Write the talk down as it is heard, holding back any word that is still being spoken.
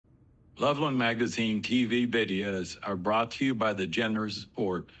Loveland Magazine TV videos are brought to you by the generous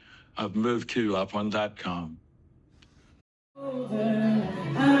support of MoveToLoveland.com.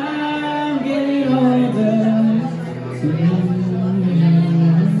 I'm getting older.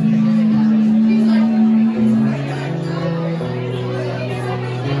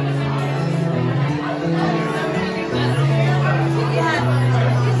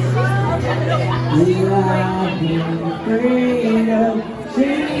 I've been afraid of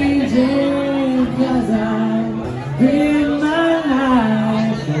changing, 'cause I've been my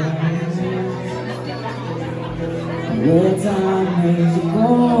life. The time makes you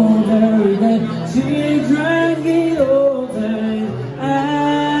older, the children get older,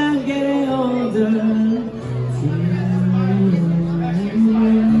 I'm getting older.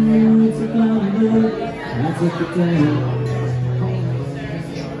 Took longer, I took it down.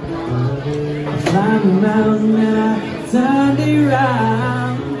 Climbed the mountain and I turned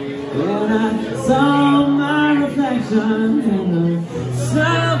around, and I saw my reflection in the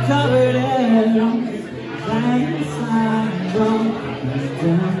snow-covered air. Landslide broke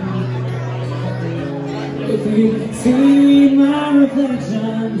down. If you could see my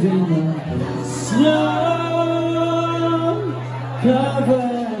reflection in the snow-covered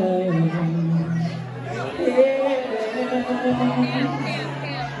air.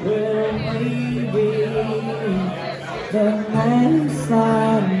 Well, maybe the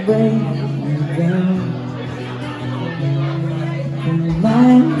landslide breaks down. The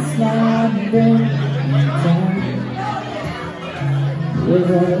landslide breaks down. With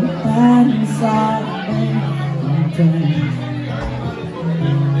the landslide breaks down.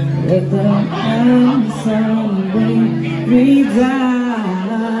 With the landslide breaks down.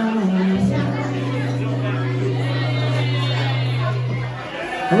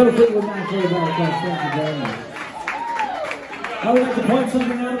 A little bit with my favorite about that. Thank you very much. I would like to point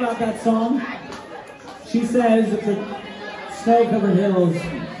something out about that song. She says if the snow-covered hills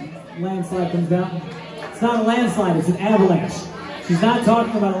landslide comes down, it's not a landslide, it's an avalanche. She's not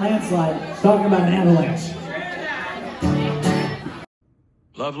talking about a landslide, she's talking about an avalanche.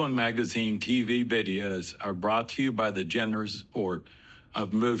 Loveland Magazine TV videos are brought to you by the generous support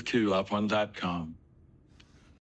of MoveToLoveland.com.